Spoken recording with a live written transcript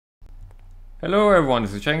Hello everyone,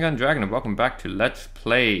 this is Chaingun Dragon and welcome back to Let's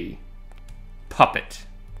Play Puppet.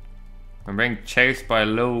 I'm being chased by a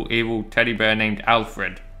little evil teddy bear named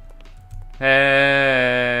Alfred.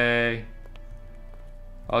 Hey!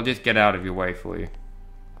 I'll just get out of your way for you.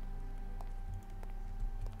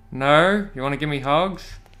 No? You wanna give me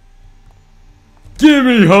hugs? Give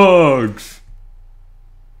me hugs!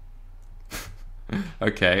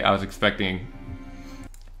 Okay, I was expecting...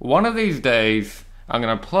 One of these days, I'm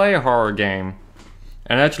gonna play a horror game,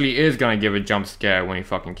 and actually is gonna give a jump scare when he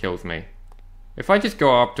fucking kills me. If I just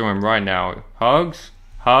go up to him right now, hugs?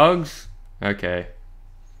 Hugs? Okay.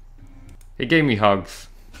 He gave me hugs.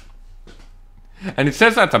 And it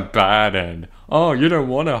says that's a bad end. Oh, you don't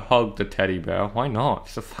wanna hug the teddy bear. Why not?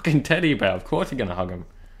 It's a fucking teddy bear. Of course you're gonna hug him.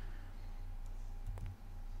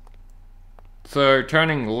 So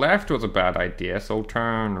turning left was a bad idea, so I'll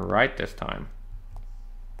turn right this time.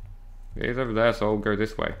 He's over there, so I'll go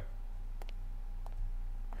this way.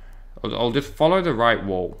 I'll just follow the right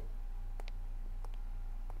wall.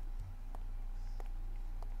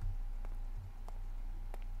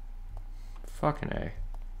 Fucking A. What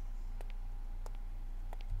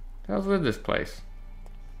the hell's with this place?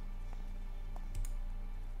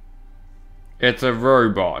 It's a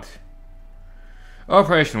robot.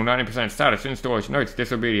 Operational 90% status in storage. Notes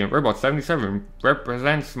disobedient. Robot 77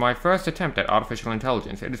 represents my first attempt at artificial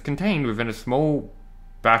intelligence. It is contained within a small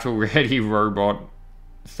battle-ready robot.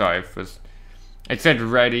 Sorry, it said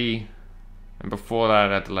ready, and before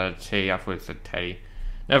that I had the letter T. I thought it said Teddy.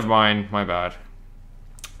 Never mind, my bad.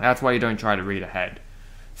 That's why you don't try to read ahead.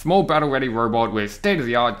 Small battle-ready robot with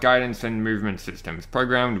state-of-the-art guidance and movement systems,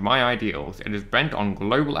 programmed my ideals. It is bent on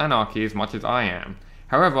global anarchy as much as I am.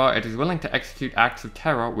 However, it is willing to execute acts of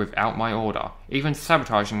terror without my order, even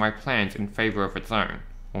sabotaging my plans in favor of its own.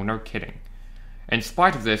 Oh, no kidding. In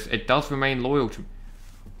spite of this, it does remain loyal to...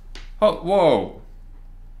 Oh, whoa.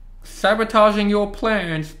 Sabotaging your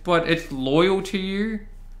plans, but it's loyal to you?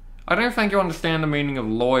 I don't think you understand the meaning of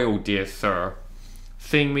loyal, dear sir.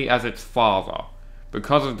 Seeing me as its father.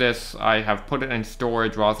 Because of this, I have put it in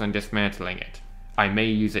storage rather than dismantling it. I may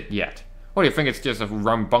use it yet. What do you think, it's just a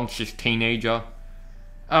rambunctious teenager?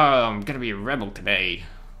 Oh, I'm gonna be a rebel today.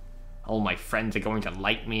 All my friends are going to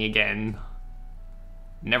like me again.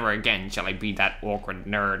 Never again shall I be that awkward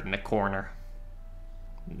nerd in the corner.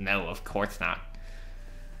 No, of course not.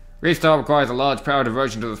 Restart requires a large power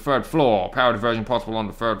diversion to the third floor. Power diversion possible on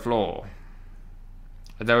the third floor.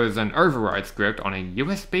 There is an override script on a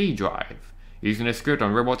USB drive. Using this script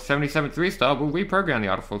on Robot 77's restart will reprogram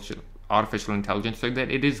the artificial intelligence so that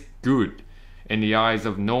it is good in the eyes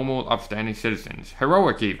of normal, upstanding citizens.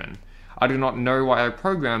 Heroic, even. I do not know why I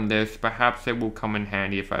programmed this. Perhaps it will come in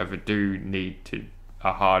handy if I ever do need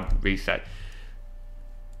a hard reset.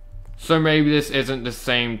 So maybe this isn't the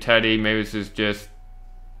same Teddy. Maybe this is just...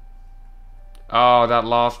 Oh, that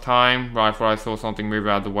last time, right before I saw something move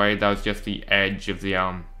out of the way, that was just the edge of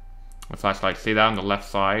the flashlight. See that on the left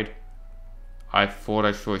side? I thought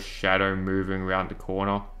I saw a shadow moving around the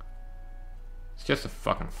corner. It's just a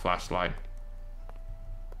fucking flashlight.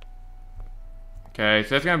 Okay, so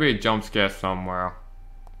there's gonna be a jump scare somewhere.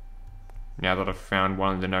 Now that I've found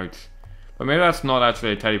one of the notes. But maybe that's not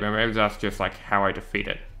actually a teddy bear, maybe that's just like how I defeat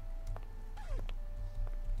it.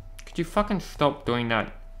 Could you fucking stop doing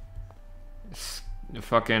that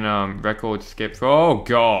fucking record skip? Oh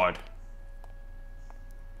god.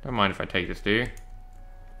 Don't mind if I take this, do you?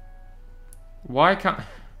 Why can't...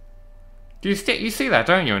 You see that,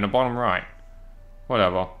 don't you, in the bottom right?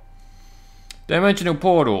 Whatever. Dimensional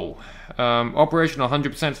portal. Operational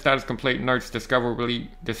 100% status complete. Notes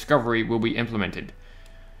discovery will be implemented.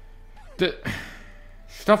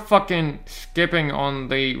 Stop fucking skipping on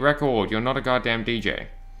the record. You're not a goddamn DJ.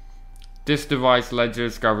 This device led to the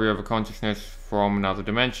discovery of a consciousness from another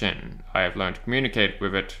dimension. I have learned to communicate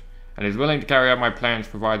with it, and is willing to carry out my plans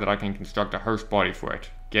provided I can construct a host body for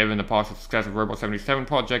it. Given the partial success of Robot 77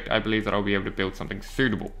 project, I believe that I'll be able to build something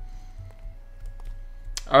suitable.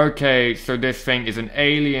 Okay, so this thing is an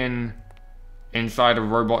alien inside a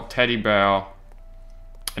robot teddy bear,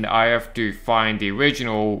 and I have to find the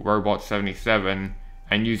original Robot 77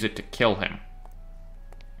 and use it to kill him.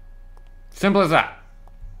 Simple as that.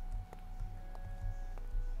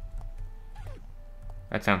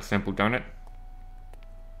 That sounds simple, don't it?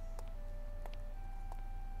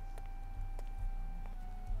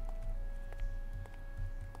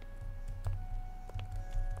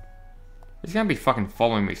 He's gonna be fucking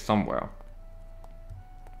following me somewhere.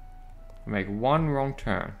 Make one wrong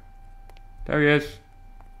turn. There he is.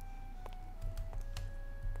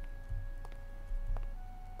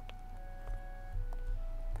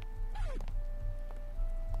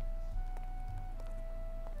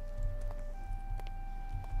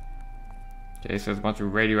 Okay, so there's a bunch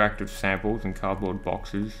of radioactive samples in cardboard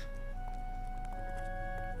boxes.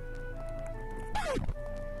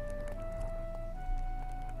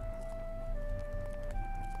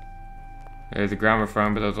 There's a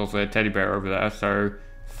gramophone, but there's also a teddy bear over there, so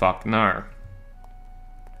fuck no.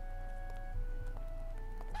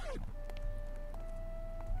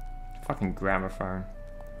 Fucking gramophone.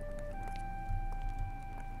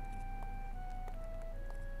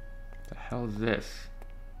 The hell is this?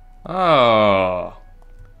 Oh,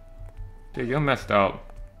 dude, you're messed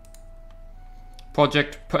up.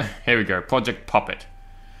 Here we go. Project Puppet.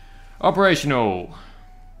 Operational.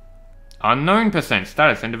 Unknown percent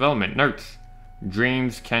status and development notes.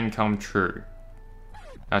 Dreams can come true.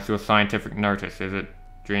 That's your scientific notice, is it?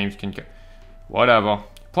 Dreams can come. Whatever.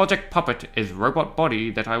 Project Puppet is robot body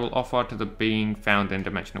that I will offer to the being found in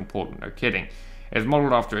Dimensional Portal. No kidding. It is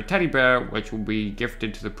modeled after a teddy bear, which will be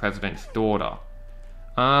gifted to the president's daughter.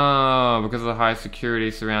 Ah, because of the high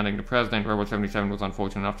security surrounding the president, Robot 77 was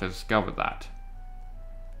unfortunate enough to discover that.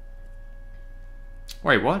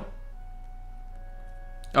 Wait, what?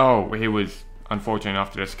 Oh, he was unfortunate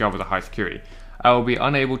enough to discover the high security. I will be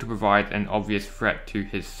unable to provide an obvious threat to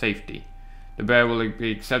his safety. The bear will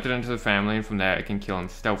be accepted into the family, and from there it can kill him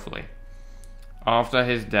stealthily. After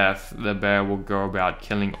his death, the bear will go about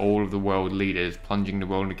killing all of the world leaders, plunging the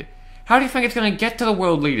world into... How do you think it's gonna get to the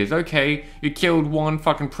world leaders? Okay, you killed one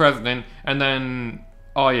fucking president, and then...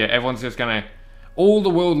 Oh yeah, everyone's just gonna... All the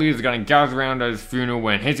world leaders are gonna gather around at his funeral,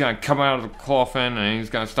 and he's gonna come out of the coffin, and he's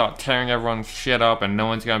gonna start tearing everyone's shit up, and no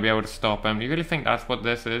one's gonna be able to stop him. You really think that's what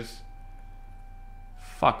this is?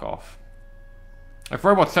 Fuck off. If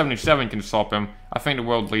Robot 77 can stop him, I think the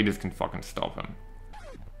world leaders can fucking stop him.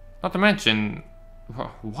 Not to mention,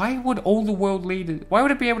 why would all the world leaders... Why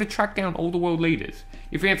would it be able to track down all the world leaders?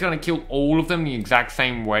 You think it's going to kill all of them the exact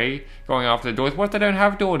same way, going after the daughters? What if they don't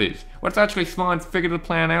have daughters? What if it's actually smart and figured the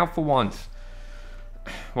plan out for once?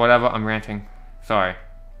 Whatever, I'm ranting. Sorry.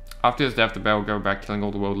 After his death, the bear will go back killing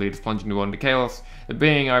all the world leaders, plunging the world into chaos. The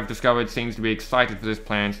being I've discovered seems to be excited for this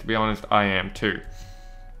plan. To be honest, I am too.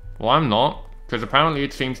 Well, I'm not, because apparently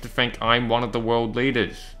it seems to think I'm one of the world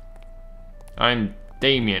leaders. I'm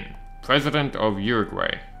Damien, president of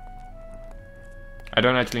Uruguay. I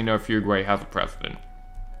don't actually know if Uruguay has a president.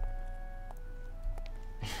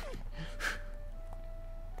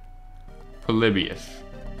 Polybius.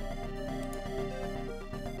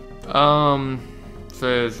 So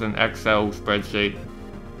there's an Excel spreadsheet.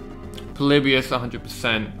 Polybius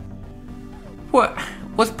 100%. What?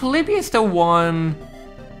 Was Polybius the one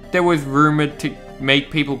that was rumored to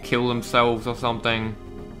make people kill themselves or something?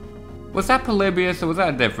 Was that Polybius or was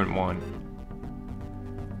that a different one?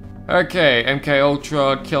 Okay, MK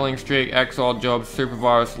Ultra, Killing Streak, XR Job,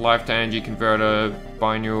 Supervirus, Life to Energy Converter,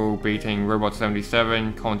 Binaural Beating, Robot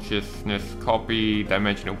 77, Consciousness Copy,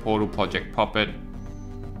 Dimensional Portal, Project Puppet.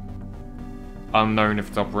 Unknown if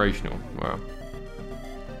it's operational. Well.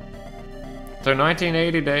 So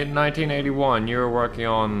 1980 to 1981, you were working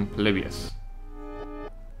on Polybius.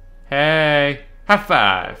 Hey, high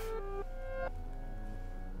five.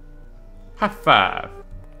 High five.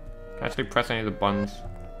 Can I actually press any of the buttons?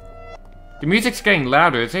 The music's getting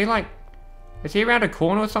louder. Is he around a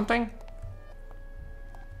corner or something?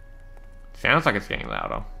 Sounds like it's getting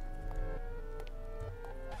louder.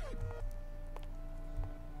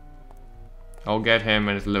 I'll get him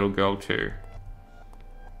and his little girl too.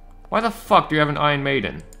 Why the fuck do you have an Iron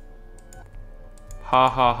Maiden? Ha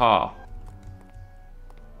ha ha.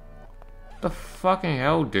 The fucking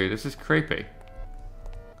hell, dude? This is creepy.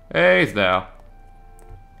 Hey, he's there.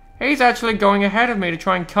 He's actually going ahead of me to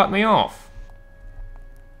try and cut me off.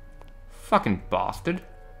 Fucking bastard.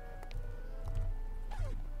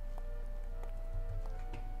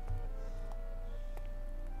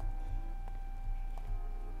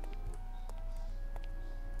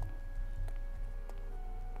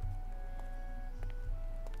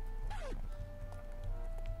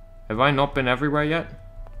 Have I not been everywhere yet?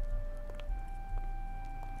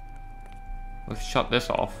 Let's shut this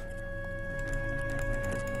off.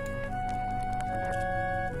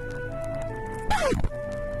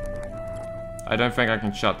 I don't think I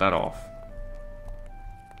can shut that off.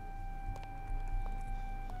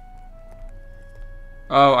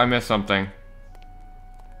 Oh, I missed something.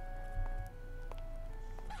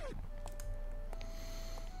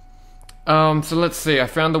 So let's see. I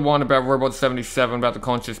found the one about Robot 77, about the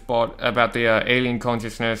conscious bot, about the alien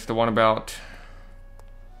consciousness, the one about...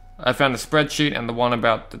 I found the spreadsheet and the one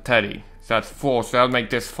about the teddy. So that's 4, so that'll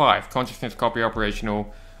make this 5. Consciousness copy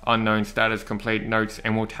operational, unknown status, complete notes,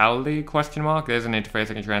 immortality, question mark. There's an interface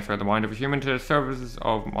that can transfer the mind of a human to the services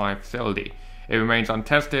of my facility. It remains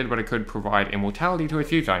untested, but it could provide immortality to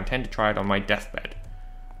its user. I intend to try it on my deathbed.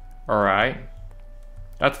 Alright.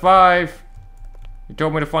 That's 5! You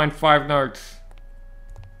told me to find 5 notes.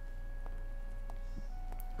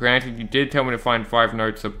 Granted, you did tell me to find 5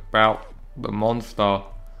 notes about the monster.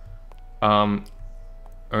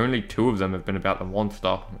 Only 2 of them have been about the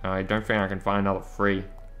monster. I don't think I can find another 3.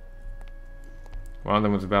 One of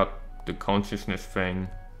them was about the consciousness thing.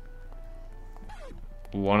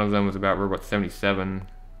 One of them was about Robot 77.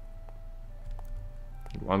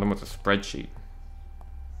 One of them was a spreadsheet.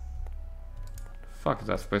 Fuck, is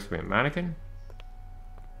that supposed to be a mannequin?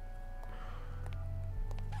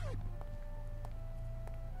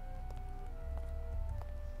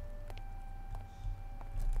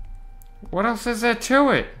 What else is there to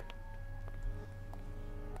it?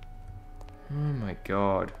 Oh my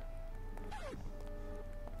god.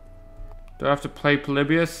 Do I have to play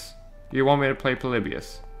Polybius? Do you want me to play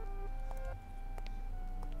Polybius?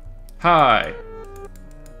 Hi!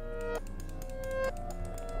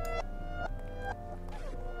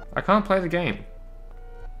 I can't play the game.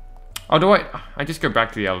 Oh, do I? I just go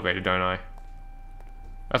back to the elevator, don't I?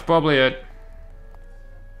 That's probably it.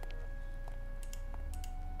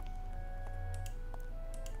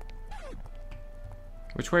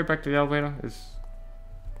 Which way back to the elevator is...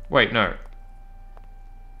 Wait, no.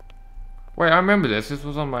 Wait, I remember this. This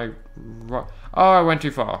was on my right. Oh, I went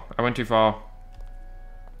too far. I went too far.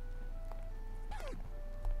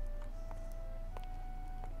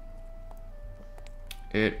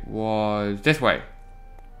 It was this way.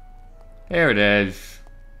 Here it is.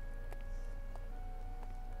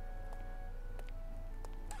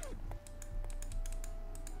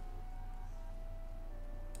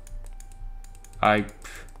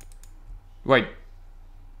 Wait.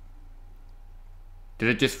 Did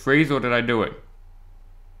it just freeze or did I do it?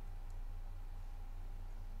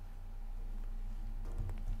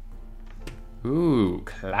 Ooh,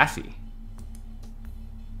 classy.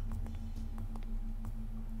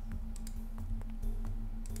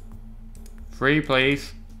 Free,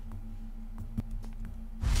 please.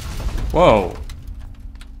 Whoa.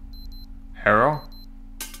 Arrow?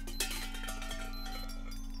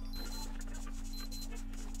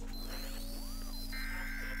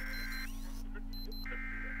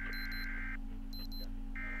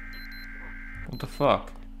 What the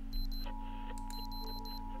fuck?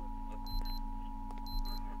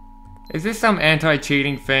 Is this some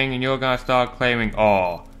anti-cheating thing and you're gonna start claiming,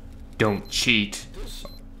 oh, don't cheat?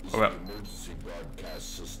 Well,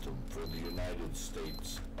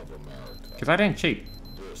 because I didn't cheat.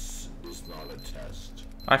 This is not a test.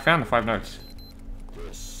 I found the 5 notes.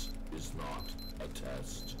 This is not a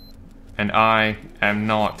test. And I am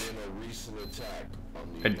not In a recent attack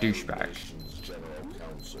on the a douchebag. United Nations General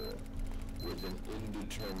Council with an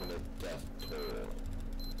indeterminate death toll.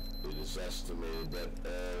 It is estimated that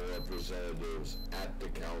all representatives at the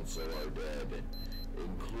council are dead,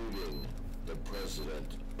 including the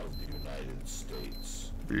President of the United States.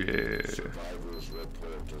 Yeah. Survivors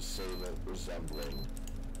report assailant resembling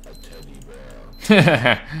a teddy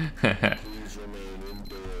bear. Please remain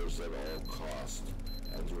indoors at all costs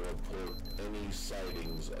and report any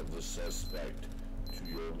sightings of the suspect to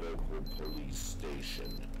your local police station.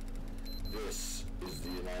 This is the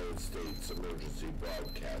United States Emergency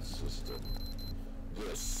Broadcast System.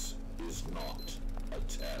 This is not a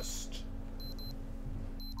test.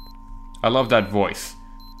 I love that voice.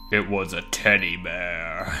 It was a teddy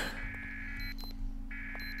bear.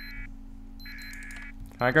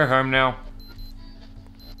 Can I go home now?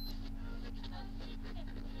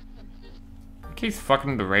 It keeps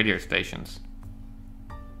fucking the radio stations.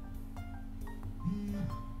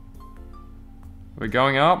 We're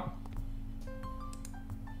going up?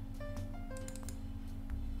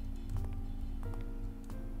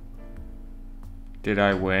 Did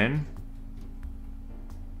I win?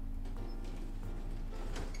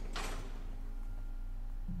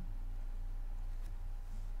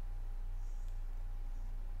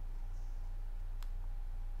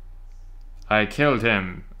 I killed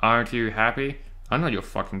him. Aren't you happy? I'm not your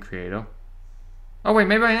fucking creator. Oh wait,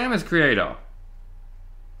 maybe I am his creator.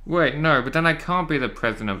 Wait, no, but then I can't be the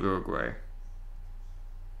president of Uruguay.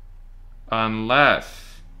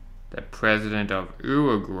 Unless the president of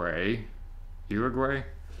Uruguay...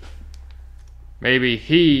 Maybe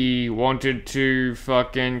he wanted to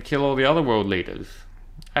fucking kill all the other world leaders.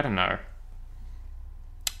 I don't know.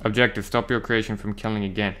 Objective, stop your creation from killing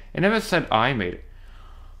again. It never said I made it.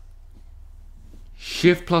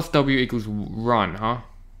 Shift plus W equals run, huh?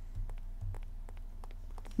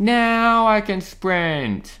 Now I can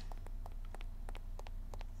sprint.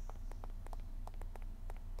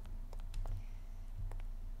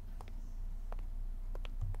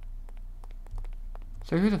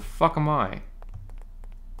 So who the fuck am I?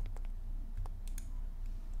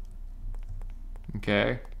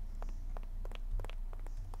 Okay.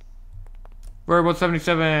 Robot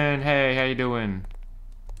 77, hey, how you doing?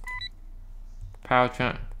 Power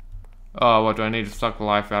chant. Oh, what, do I need to suck the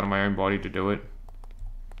life out of my own body to do it?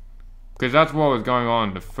 Because that's what was going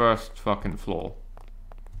on the first fucking floor.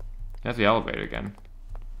 That's the elevator again.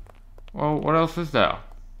 Well, what else is there?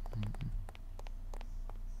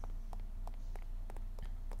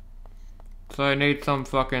 So I need some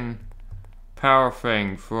fucking power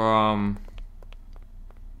thing from...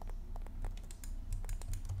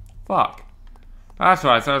 Fuck. That's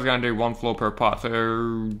right, I said I was gonna do one floor per part,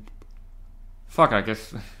 so... Fuck, I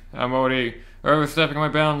guess I'm already overstepping my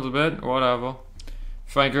bounds a bit, whatever.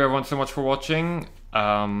 Thank you everyone so much for watching.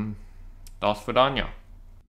 Das Vidania.